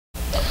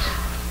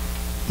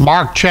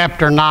Mark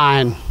chapter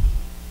 9.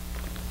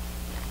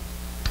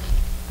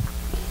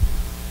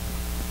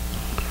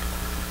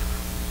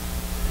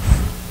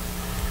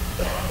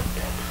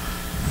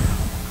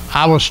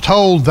 I was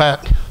told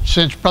that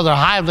since Brother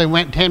Hively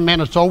went 10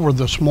 minutes over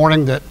this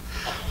morning that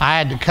I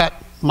had to cut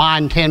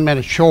mine 10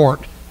 minutes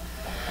short.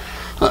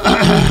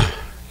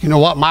 You know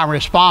what my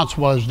response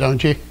was,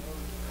 don't you?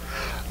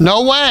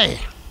 No way.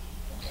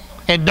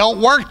 It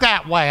don't work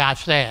that way, I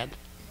said.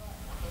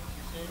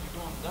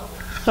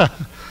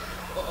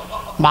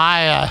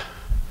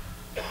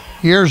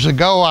 Years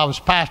ago, I was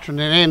pastoring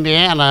in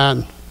Indiana,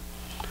 and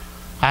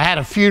I had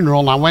a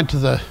funeral, and I went to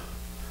the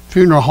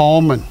funeral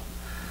home, and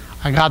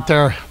I got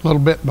there a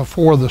little bit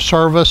before the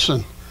service,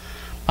 and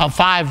about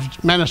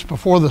 5 minutes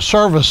before the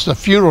service, the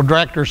funeral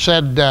director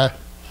said,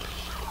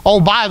 oh,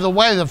 by the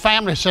way, the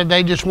family said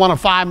they just want a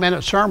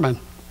 5-minute sermon.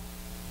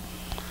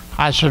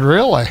 I said,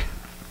 really?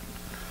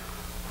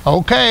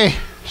 Okay,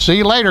 see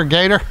you later,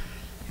 Gator.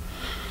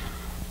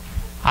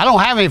 I don't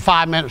have any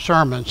 5-minute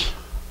sermons.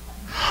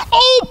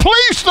 Oh,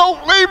 please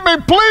don't leave me,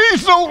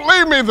 please don't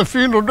leave me, the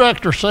funeral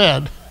director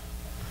said.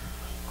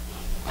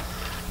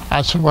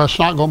 I said, well, it's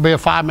not going to be a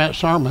 5-minute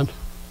sermon.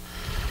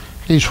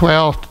 He said,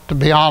 well, to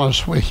be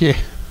honest with you,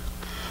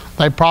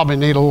 they probably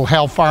need a little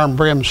hellfire and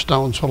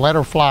brimstone, so let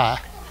her fly.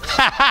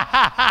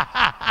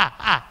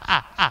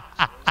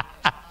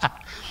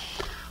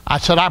 I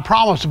said, I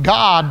promised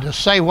God to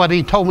say what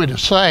He told me to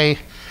say,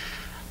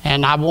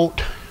 and I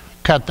won't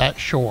cut that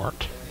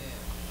short.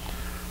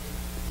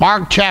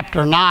 Mark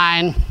chapter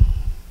 9.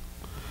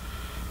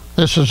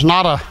 This is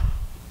not a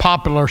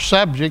popular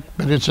subject,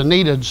 but it's a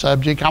needed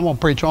subject. I'm going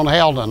to preach on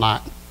hell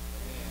tonight.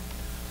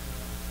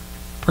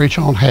 Preach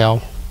on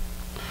hell.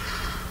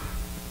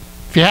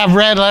 If you have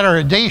red letter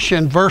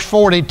edition, verse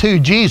 42,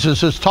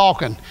 Jesus is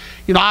talking.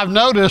 You know, I've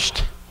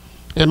noticed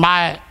in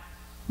my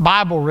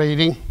Bible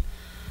reading,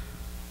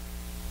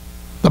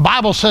 the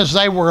Bible says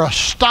they were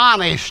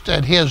astonished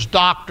at His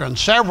doctrine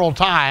several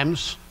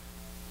times.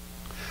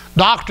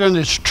 Doctrine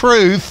is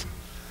truth.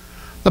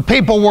 The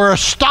people were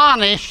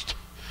astonished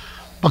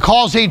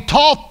because He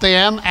taught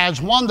them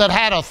as one that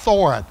had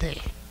authority.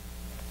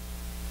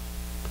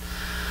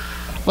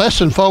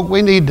 Listen, folk,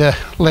 we need to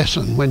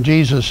listen when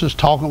Jesus is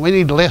talking. We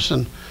need to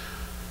listen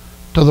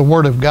to the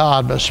Word of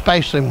God, but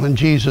especially when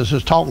Jesus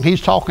is talking.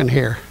 He's talking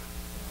here.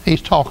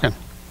 He's talking.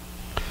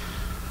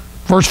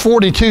 Verse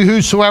 42,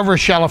 whosoever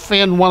shall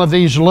offend one of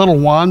these little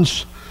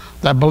ones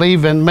that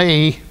believe in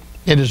me,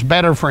 it is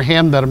better for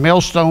him that a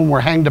millstone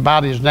were hanged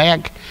about his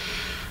neck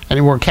and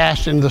he were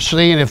cast into the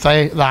sea. And if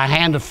thy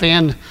hand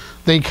offend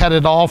thee, cut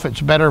it off.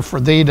 It's better for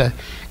thee to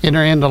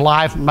enter into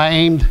life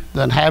maimed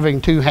than having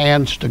 2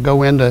 hands to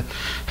go into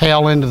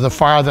hell, into the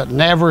fire that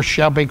never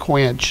shall be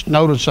quenched.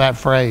 Notice that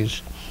phrase.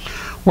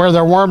 Where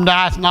their worm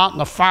dieth not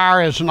and the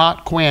fire is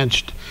not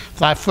quenched. If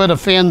thy foot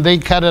offend thee,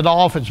 cut it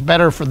off. It's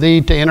better for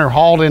thee to enter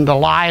halt into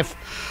life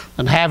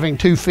than having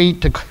 2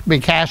 feet to be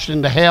cast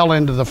into hell,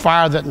 into the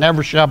fire that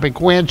never shall be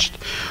quenched.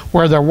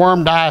 Where their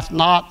worm dieth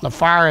not and the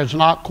fire is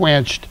not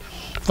quenched.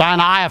 If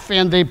thine eye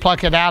offend thee,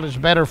 pluck it out. It's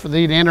better for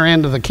thee to enter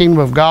into the kingdom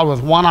of God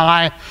with 1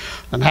 eye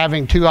than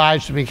having 2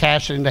 eyes to be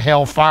cast into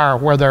hell fire.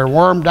 Where their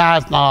worm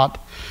dieth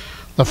not,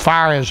 the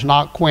fire is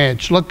not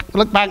quenched. Look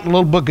back in the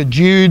little book of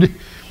Jude,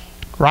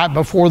 right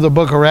before the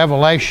book of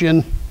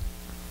Revelation,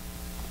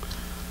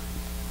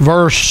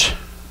 verse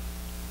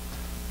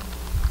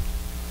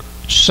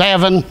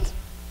 7.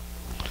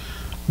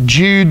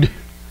 Jude,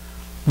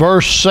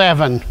 verse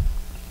 7.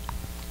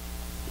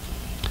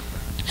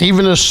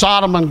 Even as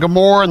Sodom and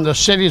Gomorrah and the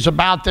cities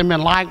about them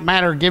in like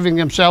manner, giving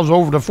themselves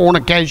over to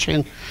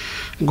fornication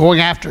and going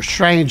after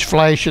strange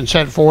flesh, and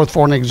set forth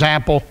for an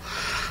example,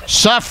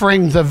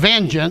 suffering the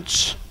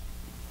vengeance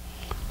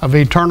of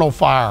eternal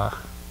fire.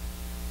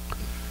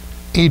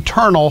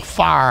 Eternal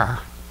fire.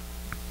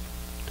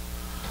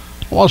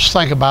 Let's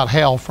think about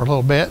hell for a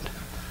little bit.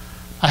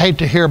 I hate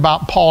to hear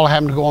about Paul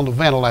having to go on the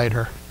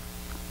ventilator.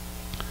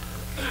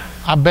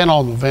 I've been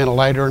on the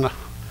ventilator, and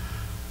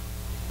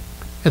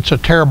it's a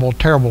terrible,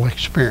 terrible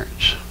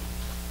experience.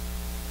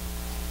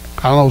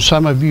 I know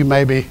some of you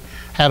maybe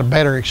had a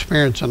better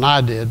experience than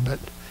I did, but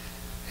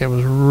it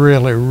was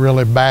really,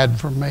 really bad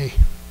for me.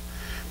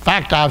 In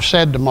fact, I've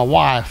said to my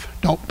wife,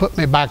 don't put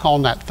me back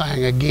on that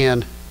thing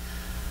again.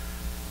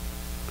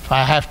 If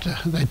I have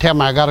to, they tell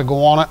me I got to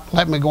go on it,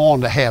 let me go on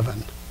to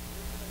heaven.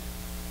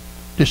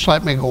 Just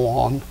let me go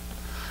on.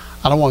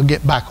 I don't want to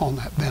get back on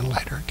that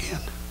ventilator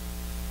again.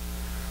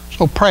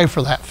 So pray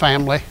for that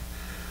family.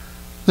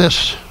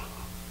 This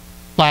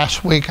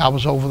last week I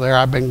was over there.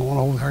 I've been going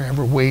over there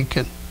every week.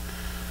 And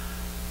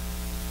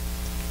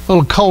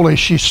little Coley,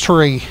 she's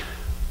 3.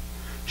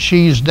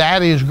 She's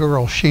daddy's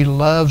girl. She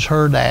loves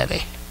her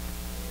daddy.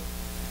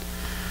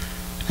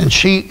 And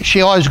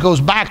she always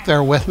goes back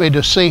there with me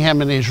to see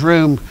him in his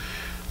room,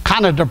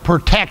 kind of to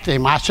protect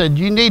him. I said,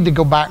 you need to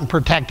go back and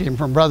protect him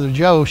from Brother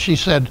Joe. She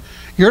said,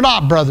 you're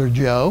not Brother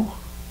Joe.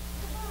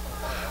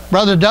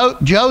 Brother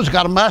Joe's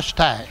got a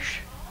mustache.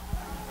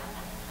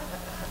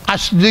 I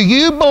said, do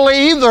you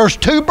believe there's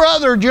 2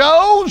 Brother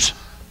Joes?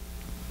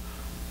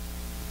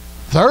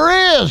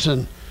 There is.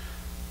 And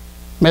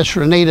Miss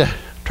Renita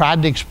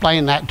tried to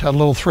explain that to a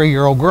little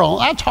 3-year-old girl.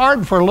 That's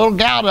hard for a little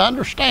gal to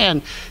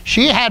understand.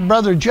 She had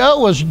Brother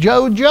Joe as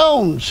Joe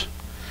Jones.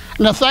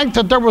 And to think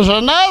that there was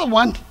another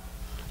one,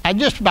 I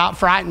just about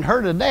frightened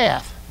her to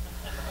death.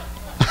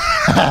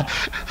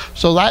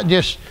 So that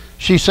just,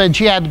 she said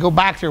she had to go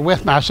back there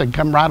with me. I said,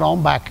 come right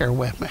on back there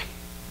with me.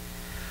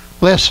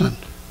 Listen,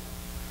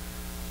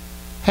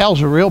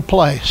 hell's a real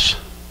place.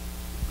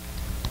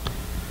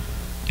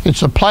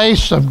 It's a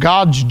place of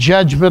God's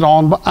judgment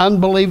on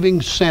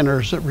unbelieving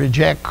sinners that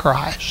reject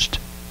Christ.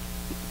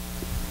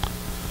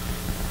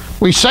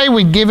 We say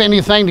we'd give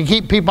anything to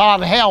keep people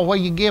out of hell. What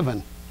are you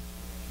giving?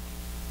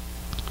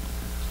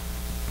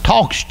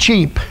 Talk's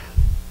cheap.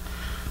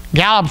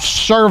 Gallup's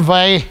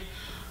survey,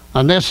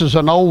 and this is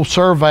an old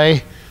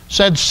survey,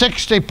 said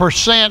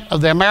 60%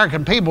 of the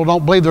American people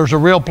don't believe there's a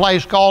real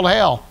place called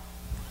hell.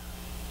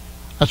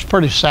 That's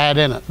pretty sad,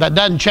 isn't it? That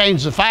doesn't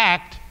change the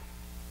fact.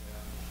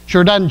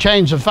 Sure doesn't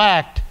change the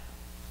fact.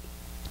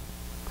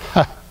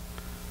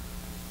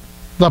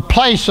 The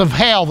place of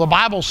hell, the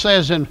Bible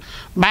says in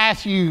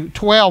Matthew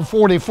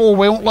 12:44,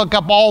 we won't look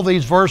up all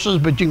these verses,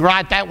 but you can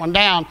write that one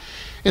down.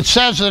 It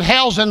says that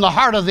hell's in the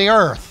heart of the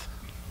earth.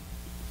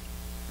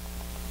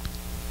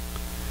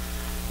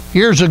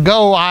 Years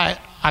ago, I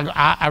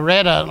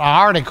read an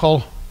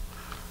article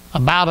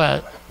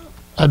about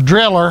a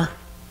driller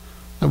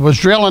that was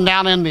drilling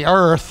down in the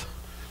earth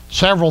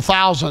several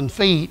thousand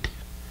feet,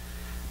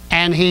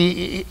 and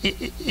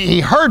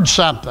he heard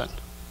something.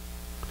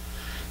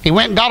 He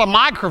went and got a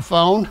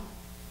microphone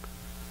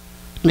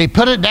and he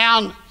put it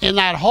down in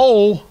that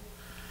hole.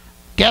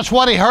 Guess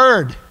what he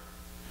heard?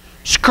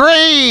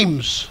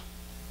 Screams.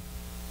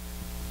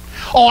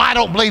 Oh, I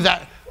don't believe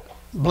that.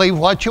 Believe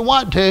what you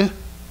want to.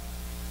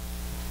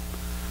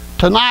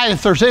 Tonight,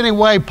 if there's any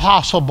way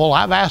possible,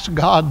 I've asked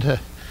God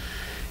to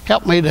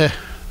help me to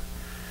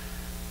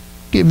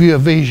give you a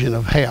vision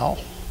of hell.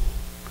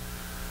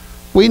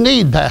 We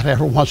need that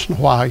every once in a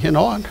while, you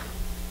know it.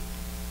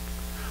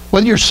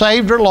 Whether you're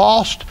saved or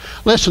lost,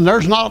 listen,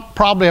 there's not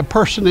probably a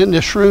person in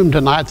this room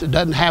tonight that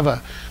doesn't have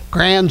a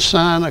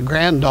grandson, a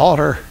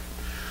granddaughter,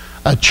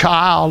 a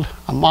child,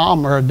 a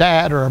mom or a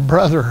dad or a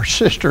brother or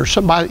sister, or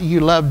somebody that you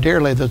love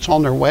dearly that's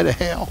on their way to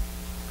hell.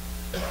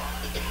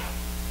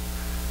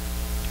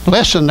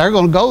 Listen, they're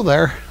going to go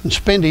there and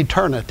spend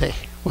eternity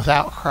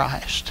without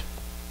Christ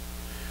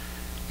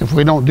if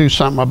we don't do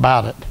something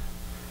about it.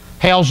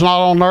 Hell's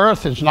not on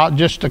earth. It's not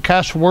just a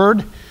cuss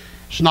word.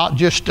 It's not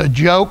just a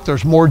joke.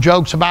 There's more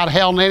jokes about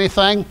hell than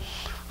anything.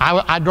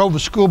 I drove a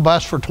school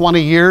bus for 20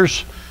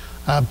 years,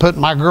 put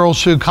my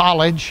girls through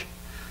college.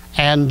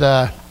 And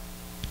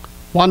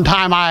one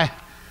time I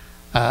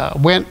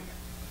went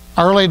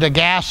early to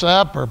gas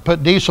up or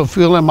put diesel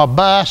fuel in my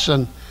bus,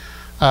 and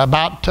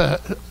about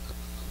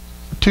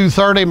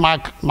 2:30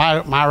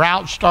 my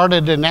route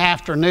started in the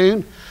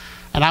afternoon.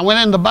 And I went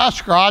in the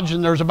bus garage,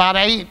 and there's about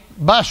 8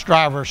 bus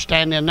drivers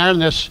standing there,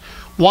 and this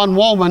one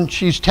woman,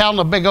 she's telling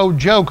a big old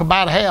joke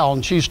about hell,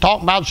 and she's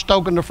talking about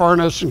stoking the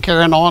furnace and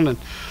carrying on, and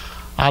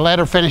I let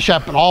her finish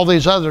up, and all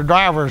these other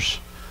drivers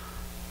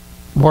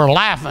were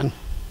laughing.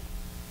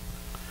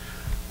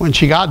 When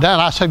she got done,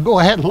 I said, go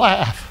ahead and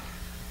laugh.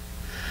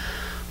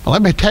 But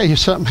let me tell you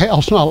something,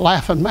 hell's not a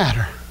laughing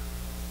matter.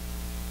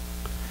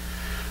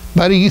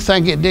 Buddy, you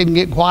think it didn't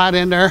get quiet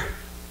in there?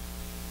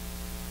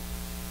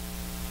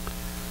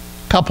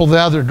 A couple of the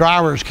other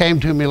drivers came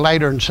to me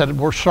later and said,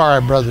 we're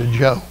sorry, Brother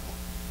Joe.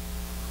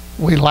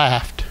 We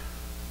laughed.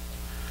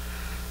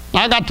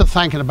 I got to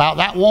thinking about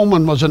that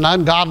woman was an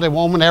ungodly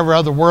woman. Every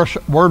other word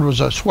was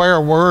a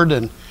swear word,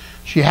 and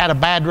she had a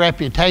bad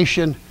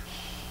reputation.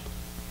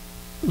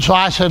 So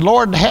I said,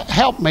 Lord,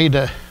 help me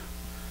to,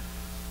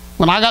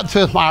 when I got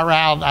through with my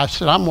route, I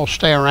said, I'm going to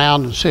stay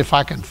around and see if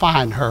I can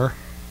find her.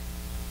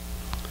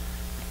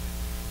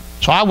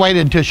 So I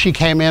waited until she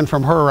came in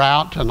from her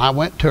route, and I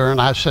went to her and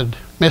I said,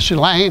 Miss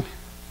Elaine,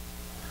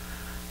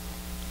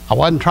 I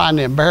wasn't trying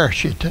to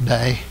embarrass you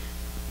today.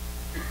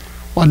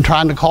 Wasn't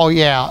trying to call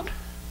you out.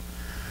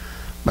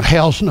 But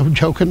hell's no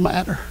joking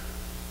matter.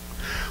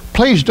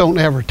 Please don't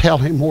ever tell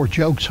him more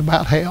jokes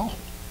about hell.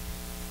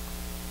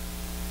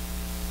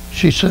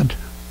 She said,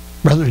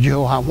 Brother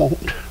Joe, I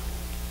won't.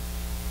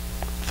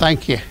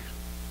 Thank you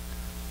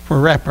for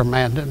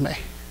reprimanding me.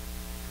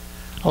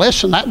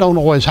 Listen, that don't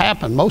always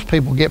happen. Most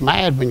people get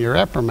mad when you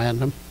reprimand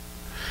them.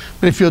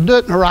 But if you'll do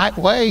it in the right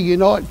way, you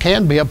know it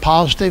can be a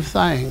positive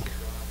thing.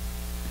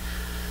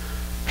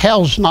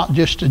 Hell's not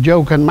just a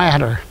joking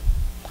matter.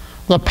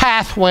 The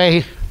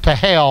pathway to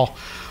hell.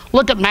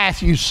 Look at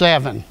Matthew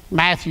 7.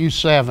 Matthew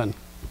 7.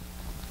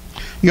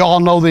 You all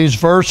know these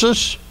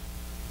verses.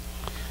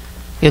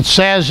 It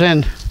says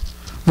in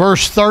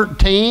verse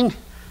 13,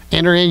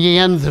 enter ye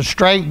in the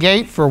straight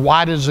gate, for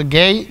wide is the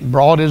gate,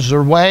 broad is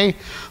the way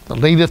that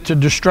leadeth to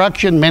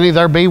destruction. Many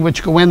there be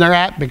which go in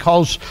thereat,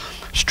 because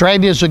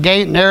straight is the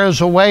gate, and narrow is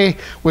the way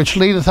which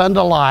leadeth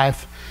unto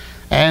life,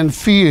 and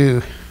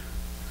few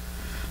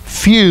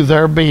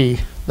there be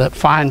that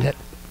find it.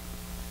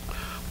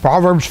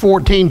 Proverbs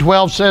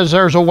 14:12 says,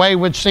 there's a way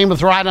which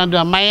seemeth right unto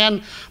a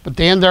man, but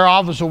the end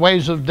thereof is the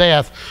ways of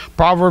death.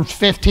 Proverbs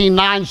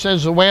 15:9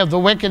 says, the way of the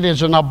wicked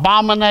is an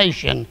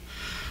abomination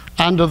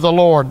unto the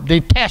Lord,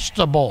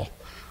 detestable,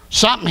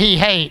 something he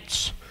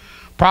hates.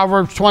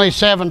 Proverbs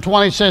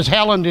 27:20 says,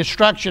 hell and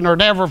destruction are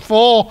never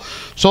full,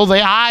 so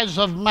the eyes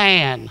of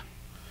man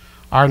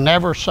are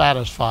never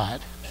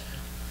satisfied.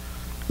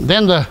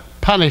 Then the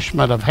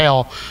punishment of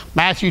hell.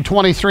 Matthew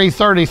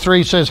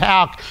 23:33 says,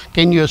 how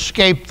can you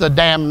escape the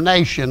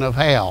damnation of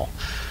hell?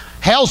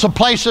 Hell's a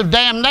place of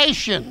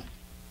damnation.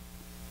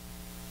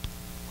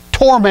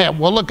 Torment.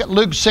 We'll look at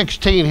Luke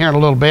 16 here in a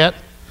little bit.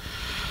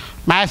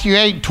 Matthew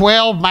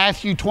 8:12,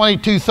 Matthew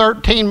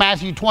 22:13,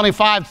 Matthew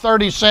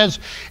 25:30 says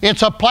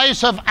it's a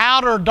place of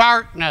outer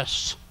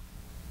darkness.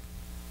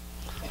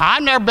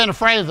 I've never been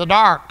afraid of the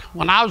dark.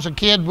 When I was a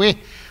kid, we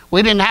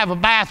didn't have a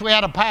bath, we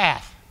had a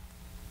path.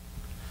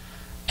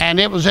 And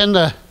it was in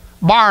the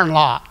barn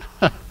lot.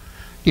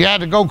 You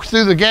had to go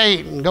through the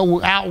gate and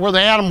go out where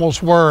the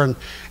animals were, and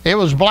it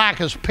was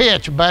black as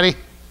pitch, buddy.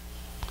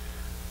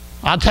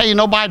 I'll tell you,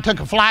 nobody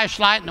took a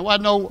flashlight and there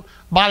wasn't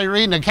nobody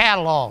reading a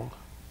catalog.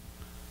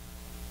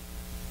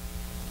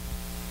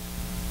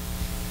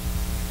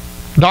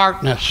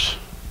 Darkness.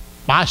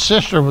 My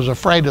sister was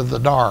afraid of the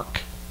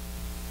dark.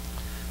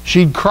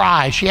 She'd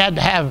cry. She had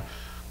to have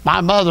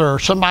my mother or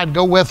somebody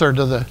go with her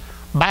to the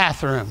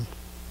bathroom.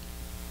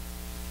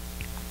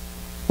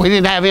 We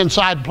didn't have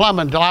inside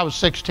plumbing until I was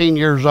 16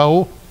 years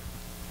old.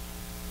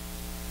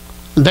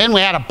 And then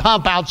we had a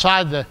pump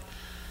outside the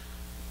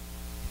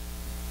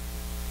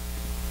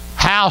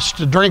house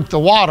to drink the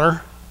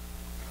water.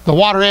 The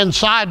water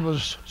inside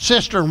was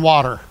cistern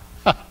water.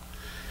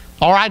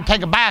 All right,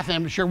 take a bath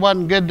in, but sure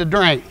wasn't good to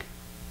drink.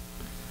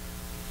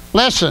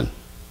 Listen,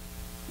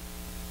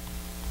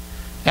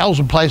 hell's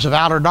a place of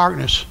outer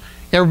darkness.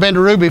 You ever been to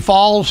Ruby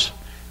Falls?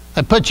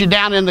 They put you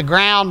down in the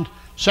ground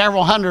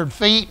several hundred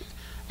feet,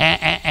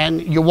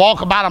 and you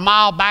walk about a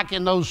mile back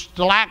in those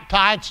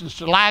stalactites and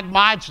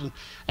stalagmites,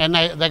 and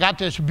they got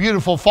this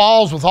beautiful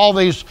falls with all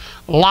these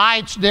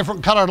lights,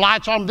 different colored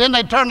lights on them. Then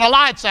they turn the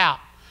lights out.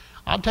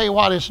 I'll tell you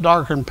what, it's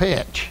darker than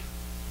pitch.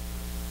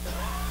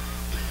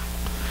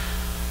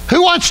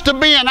 Who wants to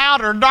be in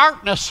outer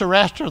darkness the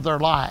rest of their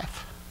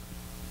life?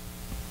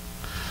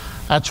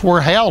 That's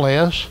where hell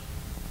is.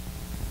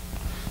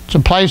 It's a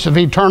place of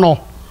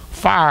eternal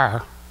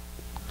fire.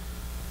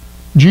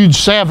 Jude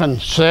 7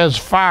 says,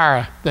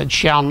 fire that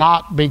shall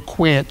not be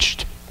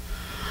quenched.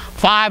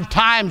 5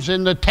 times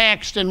in the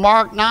text in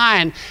Mark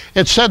 9,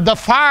 it said the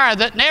fire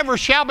that never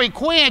shall be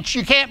quenched.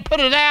 You can't put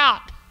it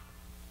out.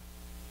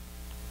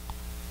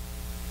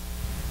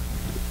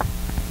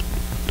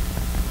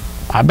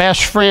 My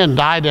best friend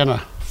died in a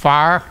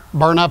fire,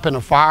 burned up in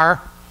a fire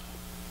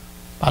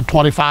about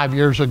 25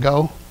 years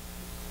ago.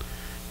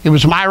 He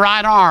was my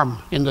right arm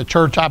in the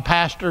church I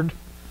pastored.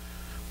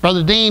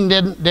 Brother Dean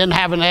didn't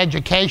have an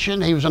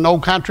education. He was an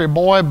old country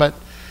boy, but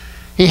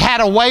he had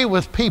a way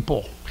with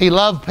people. He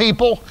loved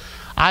people.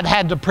 I'd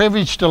had the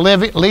privilege to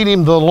lead him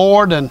to the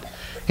Lord, and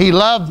he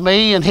loved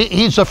me. And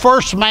he's the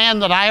first man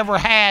that I ever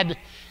had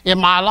in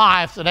my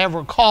life that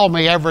ever called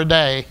me every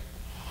day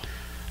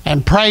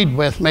and prayed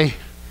with me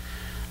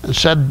and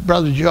said,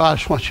 Brother Joe, I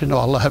just want you to know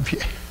I love you.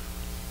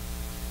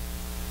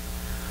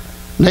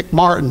 Nick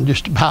Martin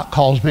just about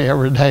calls me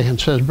every day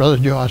and says, Brother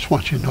Joe, I just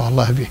want you to know I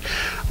love you.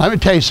 Let me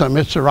tell you something,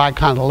 it's the right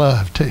kind of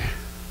love too.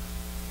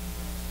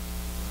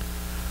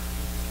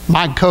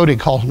 Mike Cody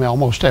calls me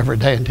almost every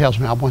day and tells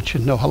me, I want you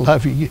to know I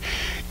love you.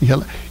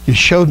 You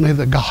showed me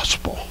the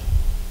gospel.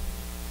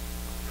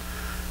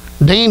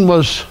 Dean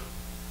was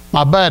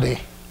my buddy.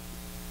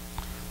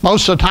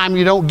 Most of the time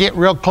you don't get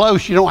real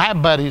close. You don't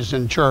have buddies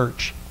in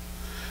church.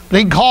 But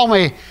he'd call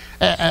me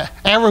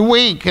every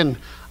week, and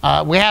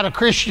we had a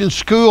Christian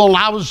school, and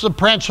I was the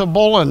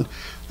principal and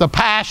the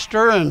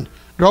pastor and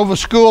drove a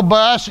school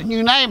bus, and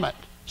you name it.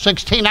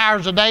 16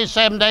 hours a day,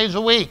 7 days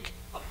a week.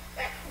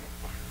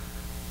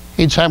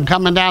 He'd say, I'm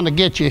coming down to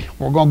get you.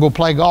 We're going to go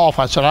play golf.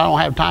 I said, I don't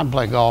have time to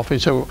play golf. He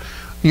said, well,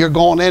 you're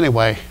going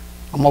anyway.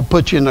 I'm going to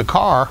put you in the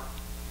car.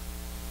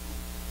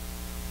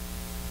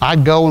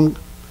 I'd go and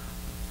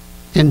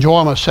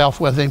enjoy myself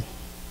with him.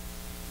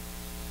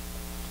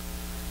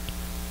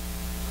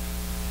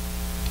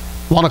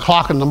 1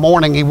 o'clock in the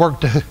morning, he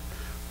worked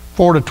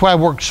 4 to 12,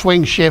 worked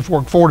swing shift,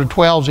 worked 4 to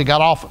 12s. He got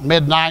off at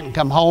midnight and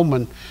come home,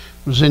 and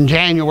it was in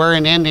January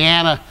in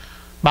Indiana,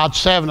 about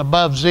 7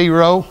 above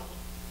zero.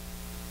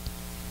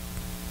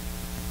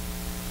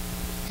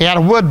 He had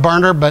a wood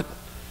burner, but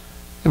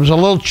it was a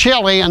little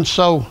chilly, and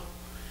so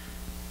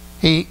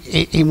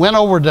he went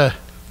over to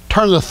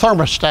turn the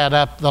thermostat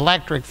up, the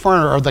electric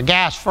furnace, or the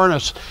gas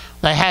furnace.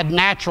 They had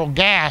natural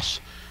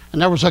gas,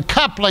 and there was a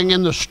coupling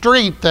in the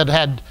street that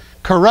had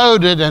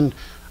corroded, and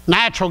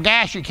natural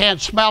gas, you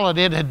can't smell it.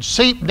 It had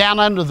seeped down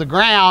under the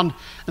ground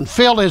and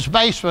filled his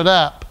basement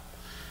up.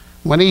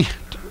 When he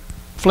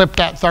flipped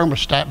that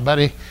thermostat,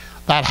 buddy,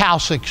 that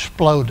house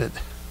exploded.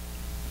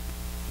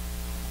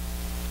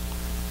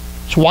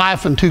 His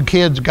wife and 2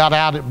 kids got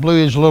out. It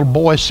blew his little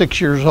boy, 6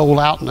 years old,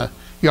 out in the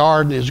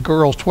yard, and his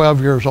girl's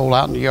 12 years old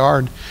out in the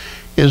yard.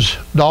 His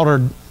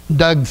daughter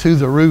dug through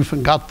the roof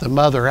and got the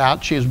mother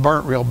out. She was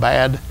burnt real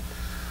bad.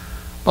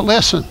 But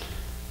listen,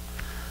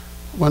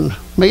 when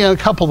me and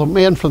a couple of the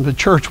men from the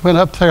church went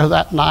up there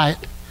that night,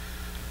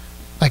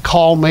 they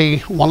called me.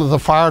 One of the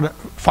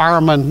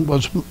firemen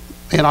was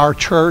in our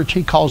church.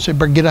 He called and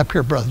said, "Get up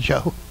here, Brother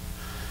Joe."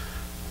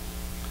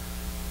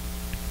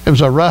 It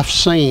was a rough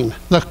scene.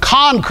 The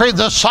concrete,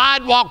 the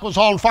sidewalk was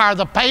on fire.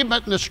 The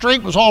pavement in the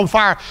street was on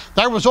fire.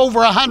 There was over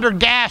 100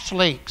 gas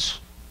leaks.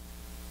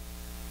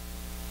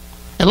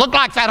 It looked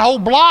like that whole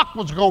block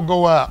was going to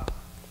go up.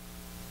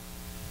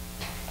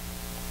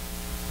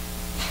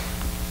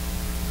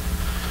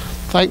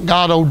 Thank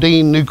God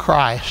Odin knew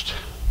Christ.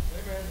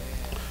 Amen.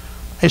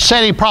 It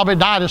said he probably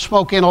died of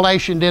smoke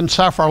inhalation, didn't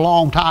suffer a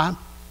long time.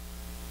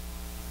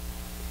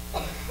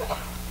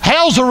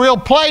 Hell's a real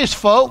place,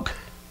 folk.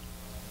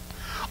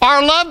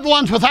 Our loved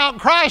ones without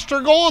Christ are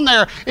going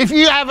there. If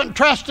you haven't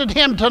trusted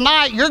Him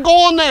tonight, you're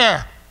going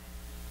there.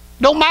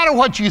 Don't matter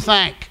what you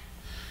think.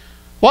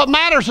 What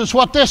matters is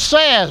what this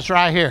says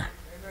right here.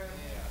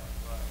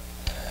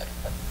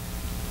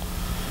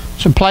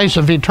 It's a place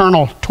of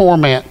eternal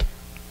torment.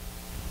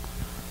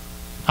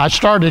 I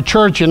started a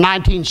church in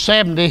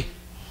 1970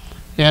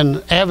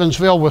 in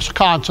Evansville,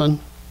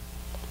 Wisconsin.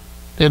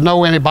 Didn't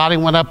know anybody.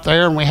 Went up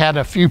there and we had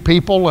a few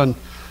people, and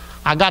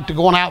I got to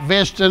going out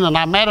visiting, and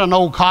I met an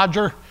old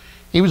codger.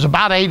 He was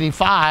about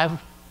 85.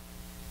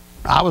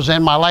 I was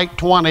in my late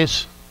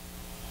 20s.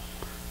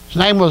 His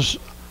name was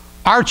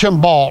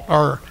Archambault,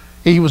 or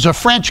he was a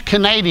French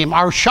Canadian,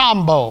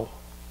 Archambault.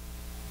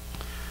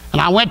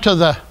 And I went to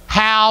the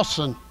house,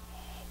 and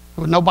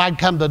nobody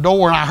come to the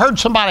door, and I heard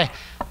somebody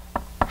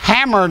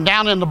hammering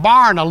down in the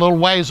barn a little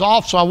ways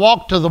off, so I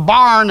walked to the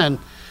barn, and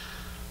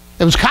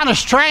it was kind of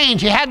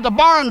strange. He had the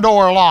barn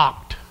door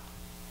locked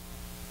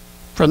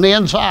from the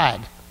inside.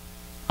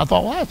 I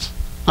thought, well, that's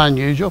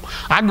unusual.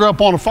 I grew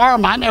up on a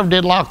farm. I never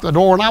did lock the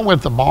door when I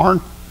went to the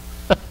barn.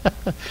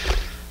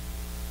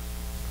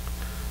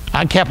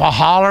 I kept a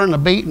hollering, a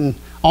beating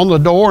on the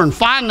door, and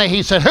finally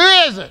he said, "Who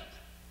is it?"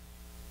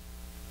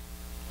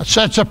 I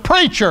said, "It's a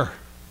preacher."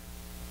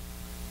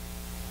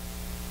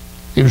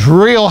 He was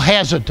real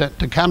hesitant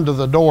to come to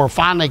the door.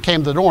 Finally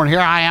came to the door, and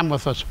here I am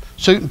with a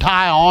suit and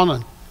tie on,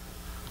 and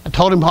I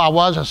told him who I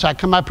was. I said, "I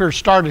come up here to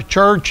start a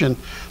church, and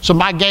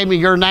somebody gave me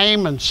your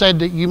name and said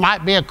that you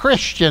might be a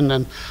Christian,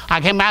 and I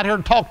came out here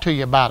to talk to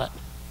you about it."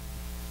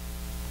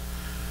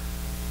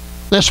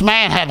 This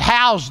man had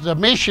housed a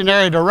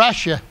missionary to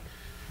Russia,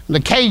 and the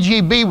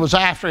KGB was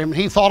after him.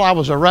 He thought I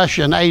was a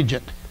Russian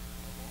agent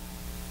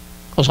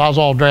because I was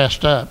all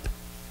dressed up.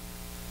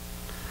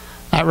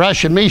 That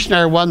Russian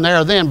missionary wasn't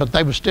there then, but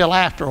they were still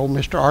after old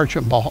Mr.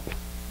 Archambault.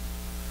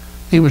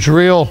 He was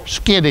real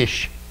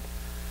skittish.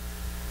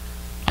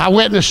 I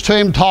witnessed to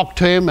him, talked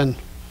to him, and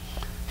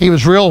he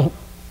was real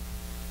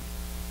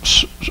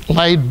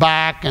laid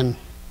back, and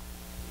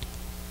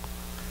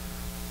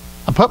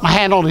I put my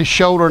hand on his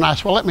shoulder and I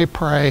said, "Well, let me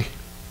pray.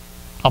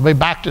 I'll be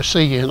back to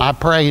see you." And I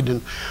prayed,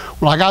 and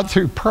when I got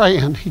through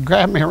praying, he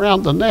grabbed me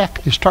around the neck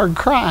and he started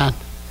crying.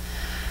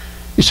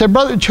 He said,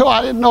 "Brother Joe,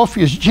 I didn't know if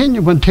you was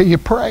genuine till you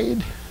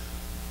prayed.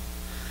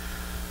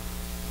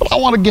 But I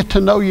want to get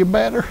to know you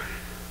better.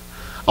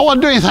 I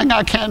want to do anything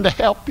I can to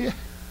help you."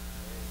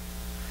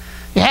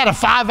 He had a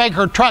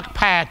 5-acre truck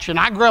patch, and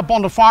I grew up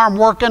on the farm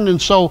working,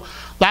 and so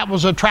that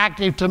was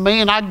attractive to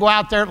me, and I'd go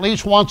out there at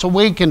least once a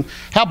week and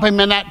help him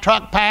in that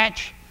truck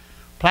patch.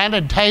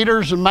 Planted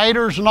taters and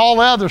maters and all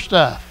the other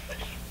stuff.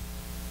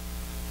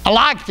 I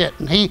liked it,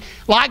 and he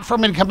liked for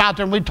me to come out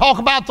there and we'd talk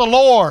about the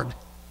Lord.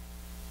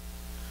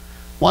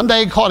 One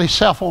day he caught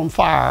himself on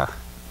fire.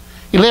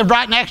 He lived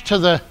right next to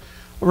the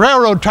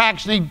railroad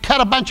tracks, and he'd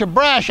cut a bunch of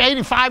brush,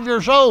 85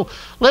 years old.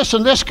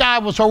 Listen, this guy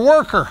was a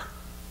worker.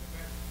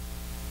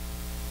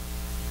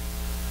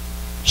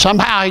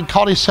 Somehow he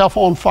caught himself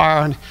on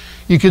fire, and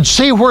you could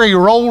see where he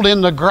rolled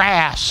in the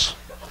grass,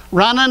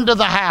 running to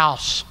the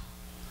house.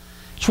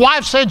 His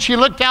wife said she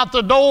looked out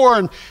the door,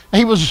 and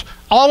he was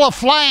all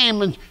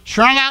aflame, and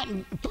she ran out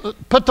and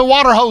put the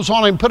water hose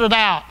on him, put it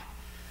out.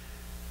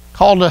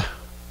 Called the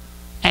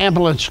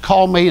ambulance,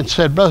 called me and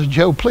said, "Brother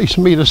Joe, please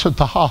meet us at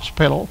the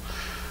hospital.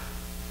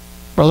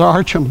 Brother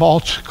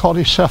Archambault's caught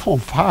himself on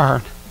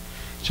fire."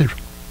 He said,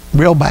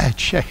 "Real bad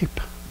shape."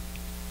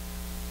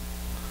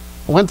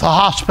 I went to the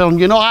hospital, and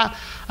you know, I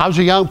was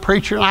a young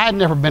preacher, and I had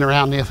never been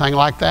around anything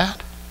like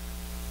that.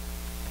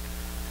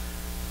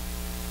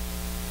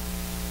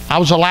 I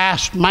was the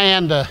last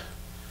man or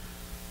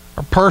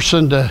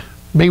person to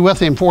be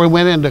with him before he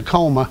went into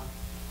coma.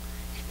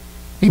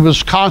 He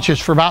was conscious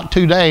for about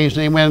 2 days,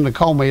 and he went into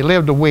coma. He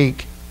lived a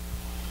week.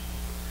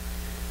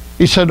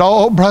 He said,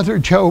 "Oh, Brother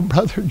Joe,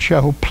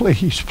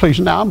 please, please,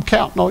 now I'm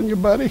counting on you,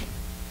 buddy,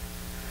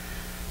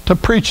 to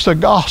preach the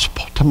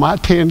gospel to my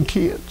 10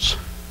 kids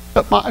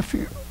at my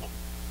funeral.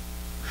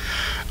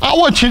 I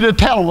want you to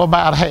tell them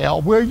about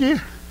hell, will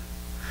you?"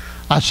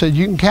 I said,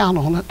 "You can count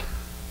on it.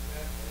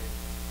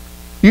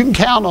 You can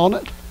count on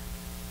it."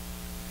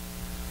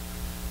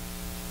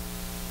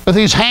 With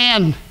his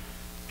hand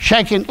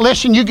shaking.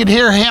 Listen, you could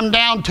hear him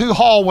down 2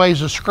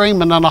 hallways of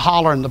screaming and a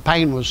hollering. The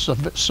pain was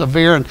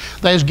severe, and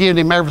they was giving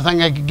him everything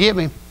they could give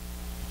him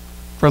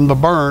from the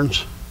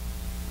burns.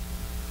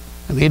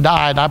 And he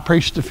died. I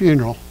preached the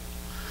funeral.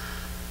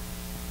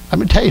 Let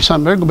me tell you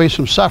something, there's going to be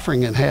some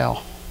suffering in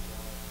hell.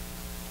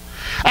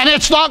 And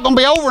it's not going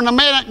to be over in a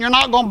minute, and you're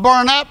not going to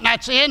burn up, and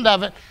that's the end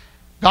of it.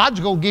 God's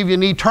going to give you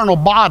an eternal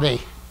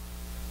body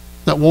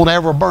that won't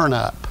ever burn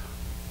up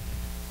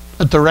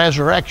at the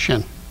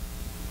resurrection.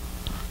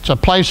 It's a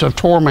place of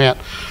torment.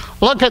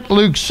 Look at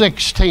Luke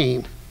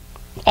 16.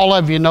 All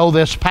of you know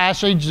this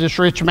passage. This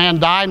rich man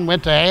died and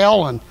went to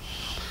hell, and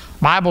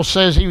the Bible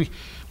says he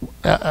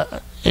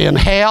in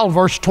hell,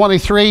 verse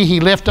 23, he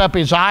lift up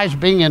his eyes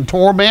being in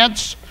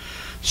torments,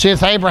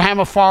 seeth Abraham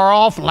afar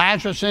off, and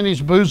Lazarus in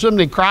his bosom. And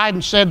he cried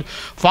and said,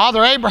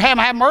 Father Abraham,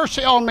 have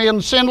mercy on me,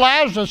 and send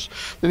Lazarus,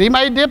 that he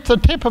may dip the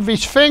tip of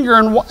his finger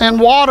in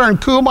water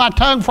and cool my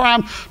tongue, for I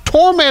am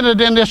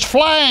tormented in this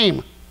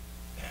flame.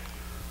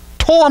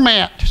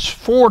 Torment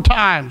 4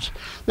 times.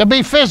 There'll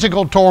be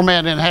physical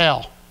torment in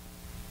hell.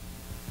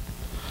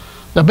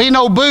 There'll be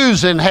no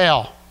booze in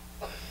hell.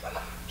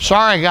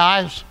 Sorry,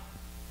 guys.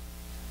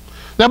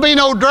 There'll be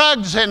no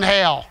drugs in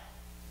hell.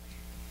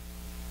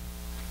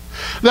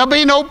 There'll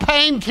be no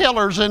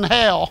painkillers in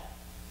hell.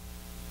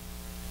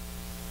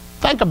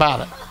 Think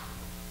about it.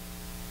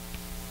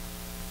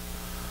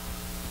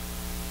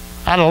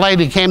 I had a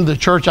lady came to the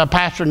church I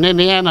pastored in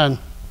Indiana, and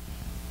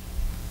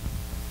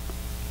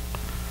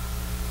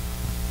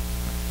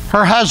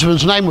her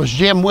husband's name was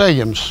Jim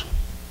Williams.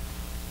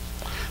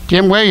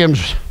 Jim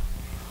Williams,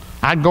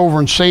 I'd go over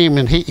and see him,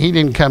 and he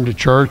didn't come to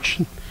church.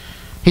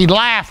 He'd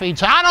laugh. He'd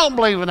say, I don't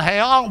believe in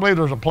hell. I don't believe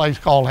there's a place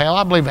called hell.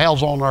 I believe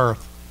hell's on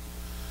earth.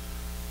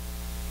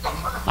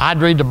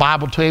 I'd read the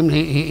Bible to him.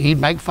 He'd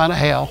make fun of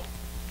hell.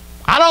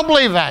 I don't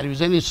believe that. He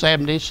was in his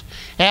 70s.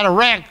 He had a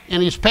wreck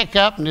in his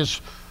pickup, and his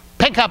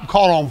pickup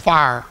caught on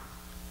fire.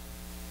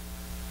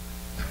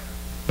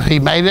 But he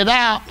made it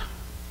out.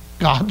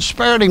 God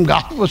spared him.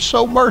 God was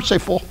so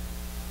merciful.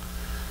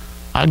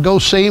 I'd go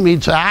see him.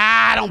 He'd say,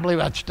 I don't believe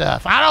that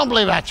stuff. I don't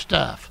believe that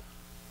stuff.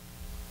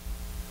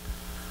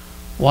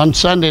 One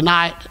Sunday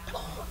night,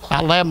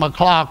 at 11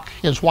 o'clock,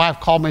 his wife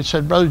called me and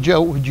said, Brother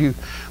Joe, would you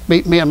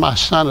meet me and my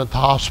son at the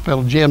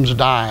hospital? Jim's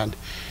dying.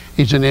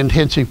 He's in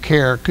intensive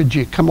care. Could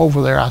you come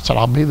over there? I said,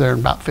 I'll be there in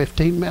about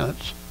 15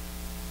 minutes.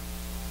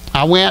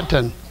 I went,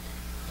 and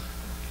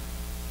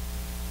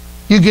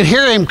you could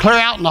hear him clear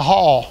out in the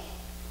hall.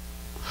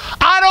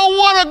 I don't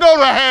want to go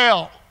to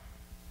hell.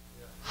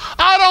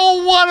 I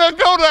don't want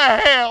to go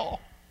to hell.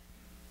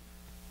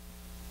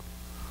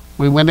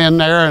 We went in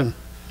there, and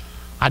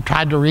I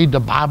tried to read the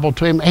Bible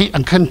to him,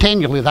 and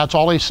continually, that's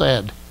all he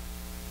said.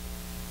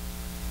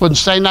 Wouldn't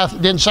say nothing,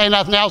 didn't say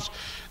nothing else.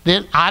 He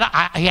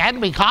had to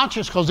be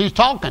conscious because he's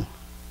talking.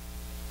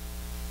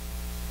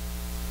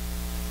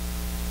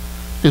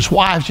 His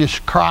wife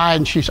just cried,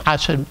 and I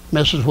said,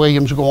 Mrs.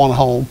 Williams, go on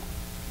home.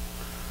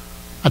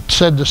 I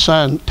said to the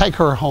son, take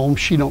her home.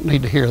 She don't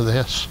need to hear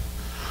this.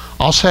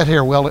 I'll sit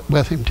here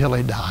with him till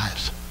he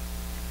dies.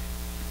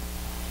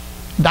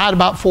 Died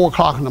about 4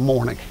 o'clock in the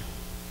morning.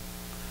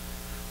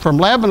 From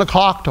 11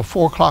 o'clock to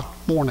 4 o'clock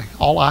in the morning,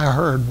 all I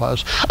heard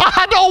was,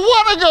 I don't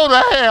want to go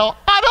to hell.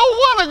 I don't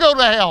want to go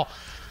to hell.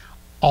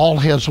 All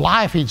his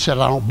life he'd said,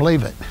 I don't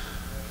believe it.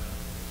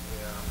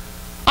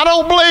 I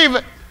don't believe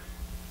it.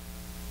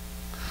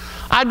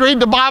 I'd read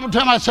the Bible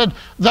to him. I said,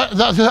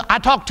 I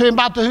talked to him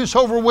about the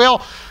whosoever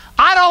will.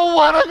 I don't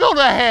want to go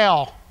to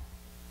hell.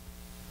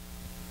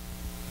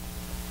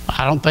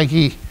 I don't think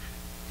he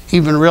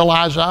even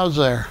realized I was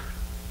there.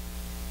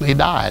 He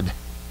died.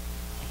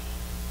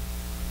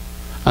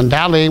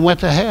 Undoubtedly, he went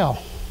to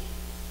hell.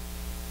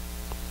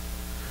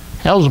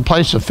 Hell's a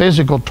place of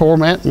physical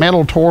torment,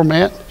 mental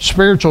torment,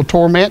 spiritual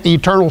torment,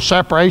 eternal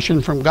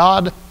separation from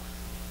God.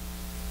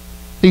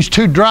 These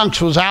 2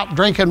 drunks was out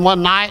drinking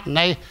one night, and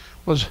they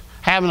was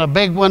having a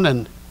big one,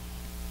 and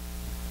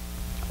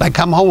they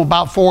come home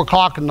about 4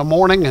 o'clock in the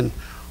morning, and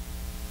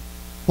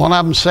one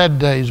of them said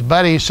to his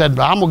buddy, he said,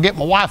 I'm going to get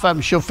my wife up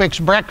and she'll fix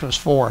breakfast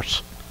for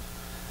us.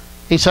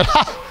 He said,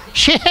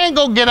 she ain't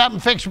going to get up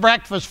and fix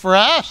breakfast for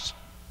us.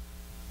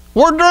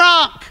 We're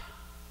drunk.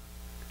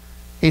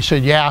 He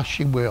said, yeah,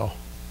 she will.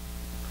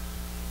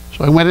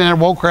 So he went in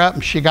and woke her up,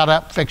 and she got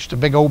up, fixed a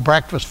big old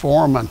breakfast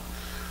for him. And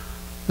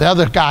the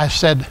other guy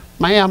said,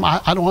 ma'am,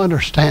 I don't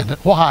understand it.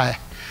 Why?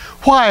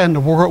 Why in the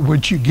world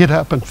would you get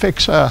up and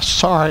fix us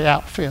sorry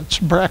outfits,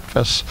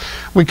 breakfast?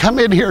 We come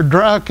in here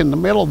drunk in the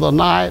middle of the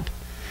night.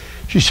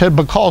 She said,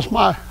 because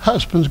my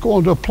husband's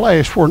going to a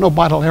place where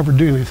nobody will ever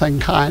do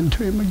anything kind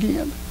to him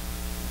again.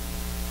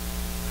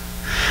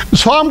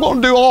 So I'm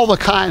going to do all the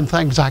kind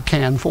things I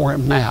can for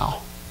him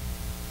now.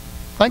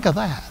 Think of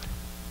that.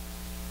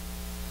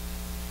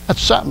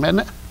 That's something, isn't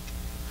it?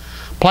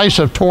 Place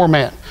of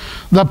torment.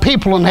 The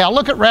people in hell.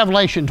 Look at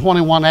Revelation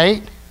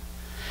 21:8.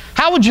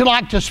 How would you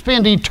like to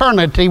spend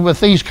eternity with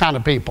these kind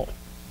of people?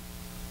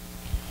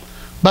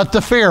 But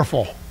the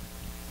fearful.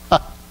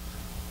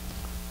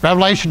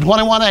 Revelation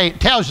 21:8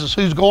 tells us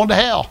who's going to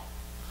hell.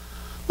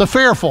 The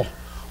fearful.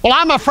 Well,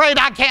 I'm afraid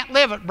I can't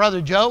live it,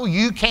 Brother Joe.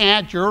 You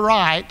can't. You're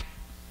right.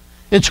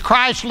 It's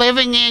Christ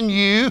living in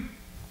you.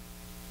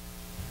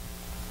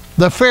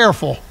 The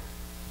fearful.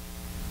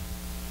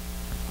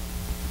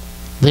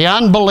 The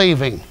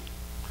unbelieving.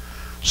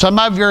 Some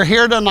of you are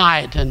here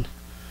tonight and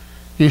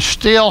you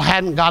still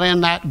hadn't got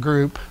in that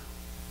group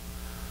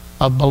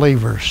of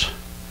believers.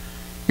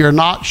 You're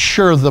not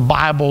sure the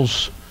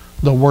Bible's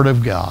the Word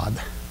of God.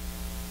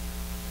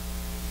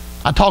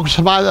 I talked to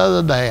somebody the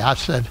other day. I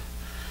said,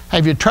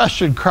 have you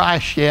trusted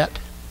Christ yet?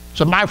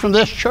 Somebody from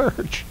this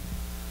church.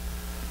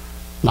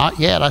 Not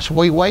yet. I said,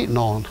 what are you waiting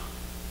on?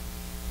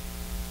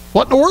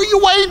 What in the world are you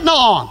waiting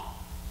on?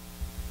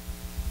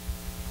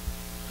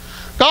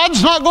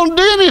 God's not going to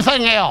do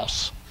anything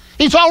else.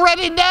 He's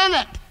already done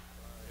it.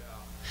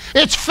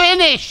 It's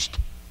finished.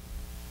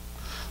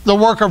 The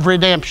work of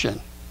redemption.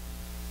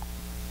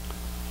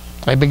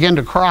 They began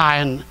to cry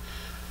and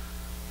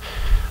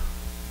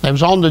they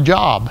was on the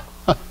job.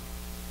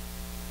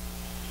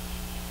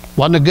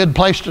 Wasn't a good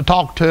place to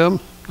talk to them.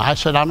 I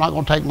said, I'm not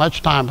going to take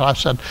much time. But I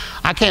said,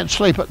 I can't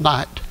sleep at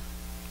night.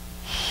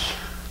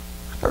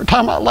 Every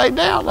time I lay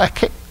down, I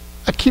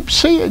keep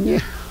seeing you.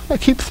 I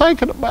keep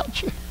thinking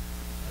about you.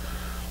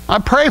 I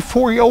pray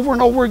for you over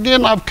and over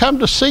again. I've come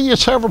to see you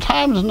several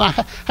times and I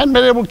hadn't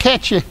been able to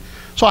catch you.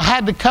 So I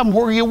had to come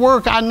where you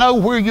work. I know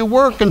where you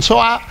work, and so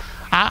I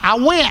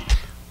went.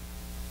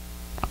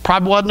 I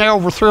probably wasn't there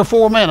over 3 or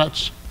 4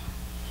 minutes.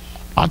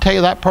 I'll tell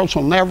you, that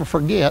person will never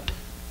forget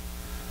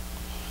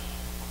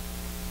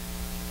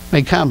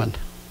me coming.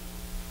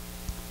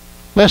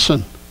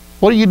 Listen,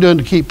 what are you doing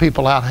to keep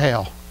people out of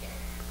hell?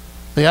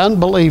 The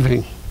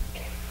unbelieving.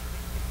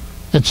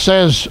 It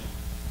says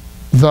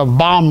the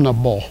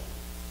abominable.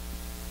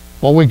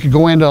 Well, we could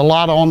go into a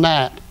lot on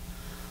that.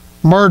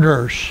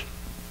 Murderers.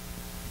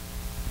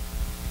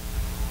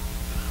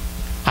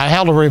 I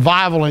held a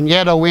revival in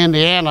Yedo,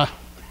 Indiana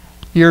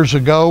years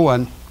ago,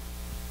 and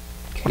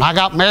when I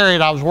got married,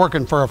 I was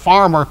working for a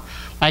farmer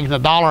making $1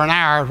 an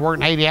hour. I was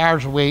working 80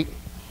 hours a week,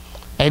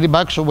 80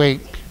 bucks a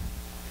week.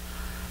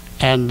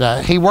 And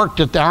he worked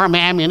at the Army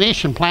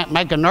ammunition plant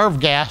making nerve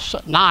gas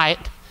at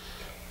night,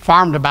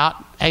 farmed about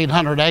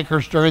 800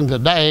 acres during the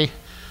day.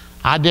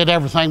 I did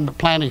everything but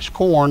plant his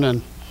corn,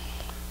 and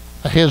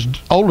his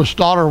oldest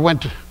daughter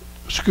went to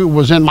school,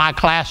 was in my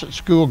class at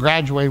school,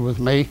 graduated with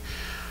me.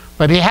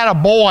 But he had a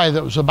boy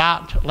that was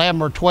about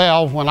 11 or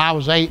 12 when I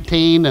was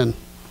 18, and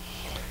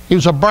he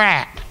was a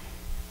brat.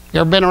 You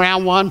ever been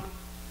around one? Yeah.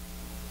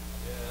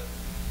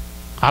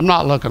 I'm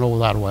not looking over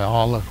that way.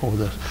 I'll look over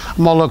this.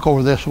 I'm going to look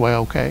over this way,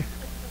 okay?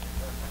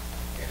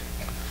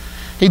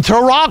 He'd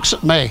throw rocks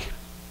at me.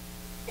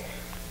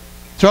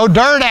 Throw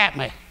dirt at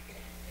me.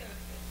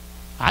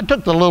 I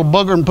took the little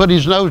booger and put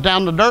his nose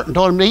down the dirt and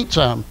told him to eat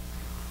some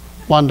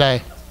one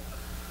day.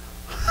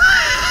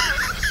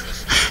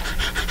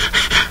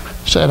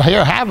 Said,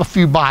 here, have a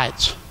few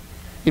bites.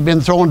 He'd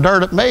been throwing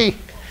dirt at me.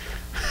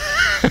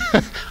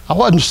 I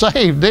wasn't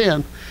saved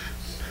then.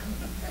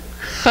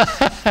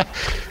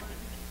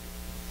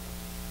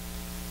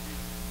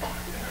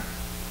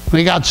 When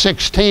he got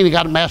 16, he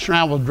got to mess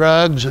around with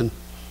drugs, and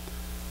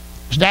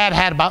his dad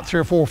had about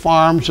 3 or 4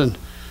 farms, and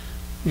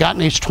got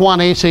in his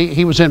 20s.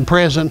 He was in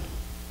prison.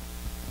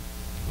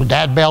 His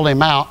dad bailed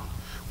him out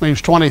when he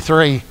was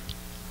 23.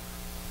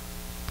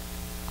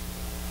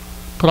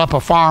 Put up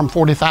a farm,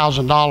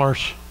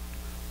 $40,000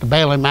 to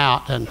bail him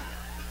out. And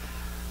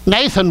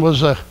Nathan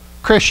was a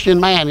Christian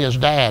man, his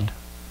dad.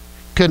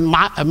 Couldn't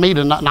meet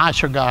a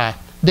nicer guy.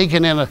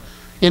 Deacon in an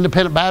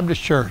independent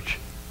Baptist church.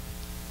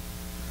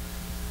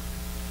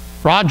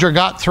 Roger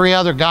got 3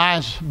 other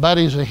guys,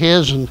 buddies of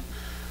his, and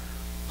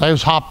they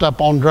was hopped up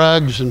on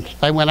drugs, and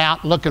they went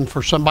out looking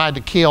for somebody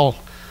to kill.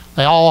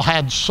 They all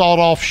had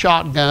sawed-off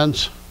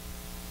shotguns.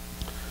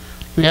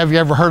 Have you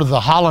ever heard of the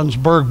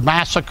Hollinsburg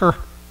Massacre?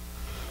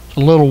 It's a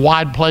little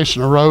wide place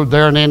in the road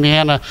there in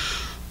Indiana,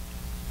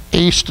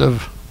 east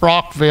of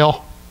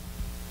Rockville,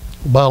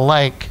 by a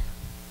lake.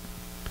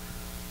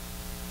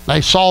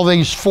 They saw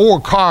these 4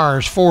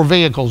 cars, 4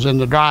 vehicles in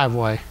the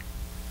driveway.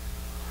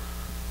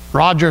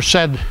 Roger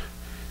said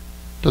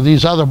to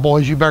these other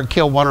boys, you better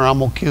kill one or I'm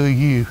going to kill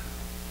you.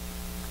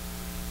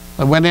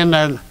 They went in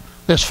there, and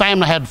this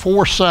family had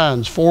 4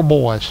 sons, 4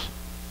 boys.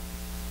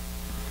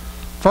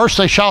 First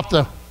they shot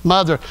the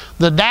mother.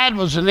 The dad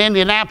was in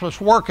Indianapolis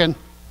working.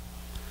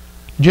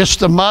 Just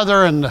the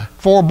mother and the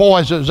 4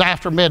 boys, it was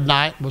after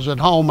midnight, was at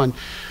home, and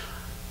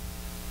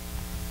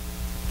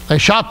they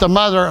shot the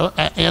mother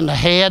in the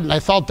head, and they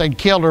thought they'd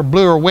killed her,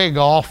 blew her wig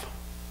off,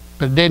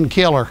 but it didn't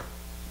kill her.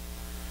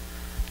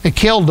 They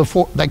killed the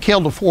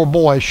 4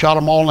 boys, shot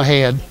them all in the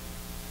head.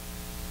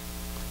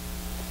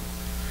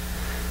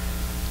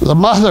 The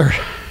mother,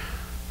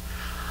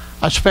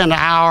 I spent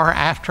hour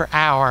after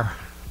hour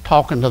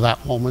talking to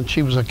that woman.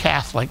 She was a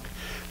Catholic.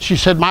 She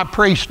said, my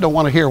priest don't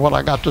want to hear what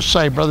I got to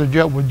say. Brother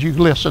Joe, would you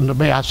listen to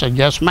me? I said,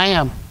 yes,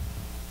 ma'am.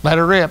 Let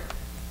her rip.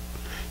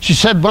 She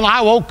said, when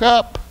I woke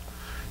up,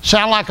 it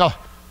sounded like a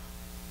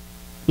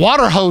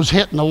water hose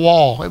hitting the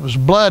wall. It was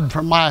blood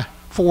from my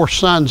 4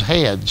 sons'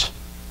 heads.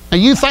 Now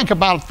you think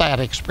about that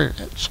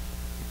experience.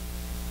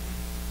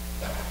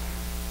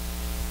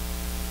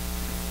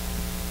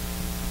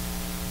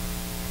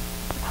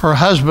 Her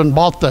husband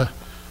bought the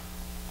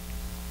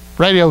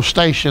radio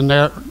station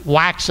there,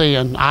 Waxy,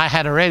 and I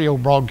had a radio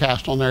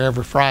broadcast on there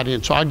every Friday,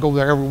 and so I'd go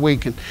there every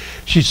week, and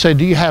she said,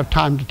 "Do you have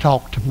time to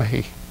talk to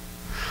me?"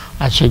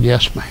 I said,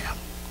 "Yes, ma'am."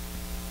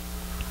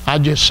 I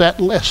just sat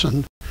and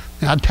listened,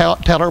 and I'd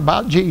tell her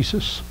about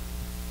Jesus.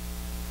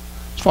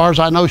 As far as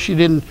I know, she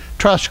didn't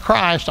trust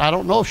Christ. I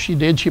don't know if she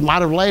did. She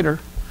might have later.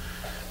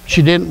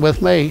 She didn't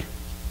with me.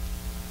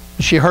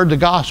 She heard the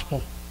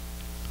gospel.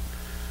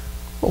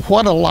 But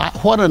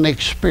what an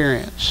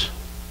experience.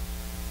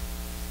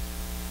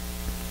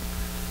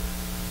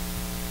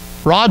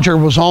 Roger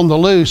was on the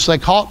loose. They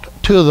caught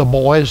two of the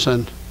boys,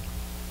 and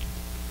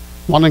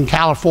one in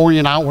California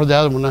and out where the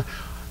other one.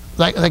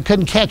 They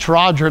couldn't catch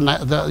Roger, and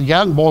the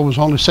young boy was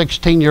only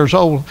 16 years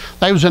old.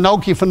 They was in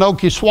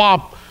Okefenokee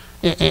Swamp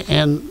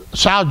in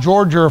South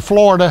Georgia or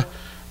Florida,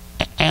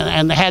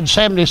 and they had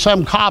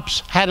 70-some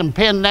cops, had him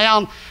pinned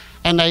down,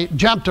 and they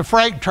jumped a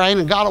freight train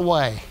and got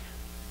away.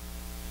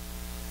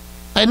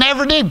 They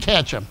never did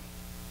catch him.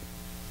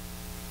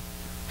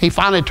 He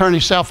finally turned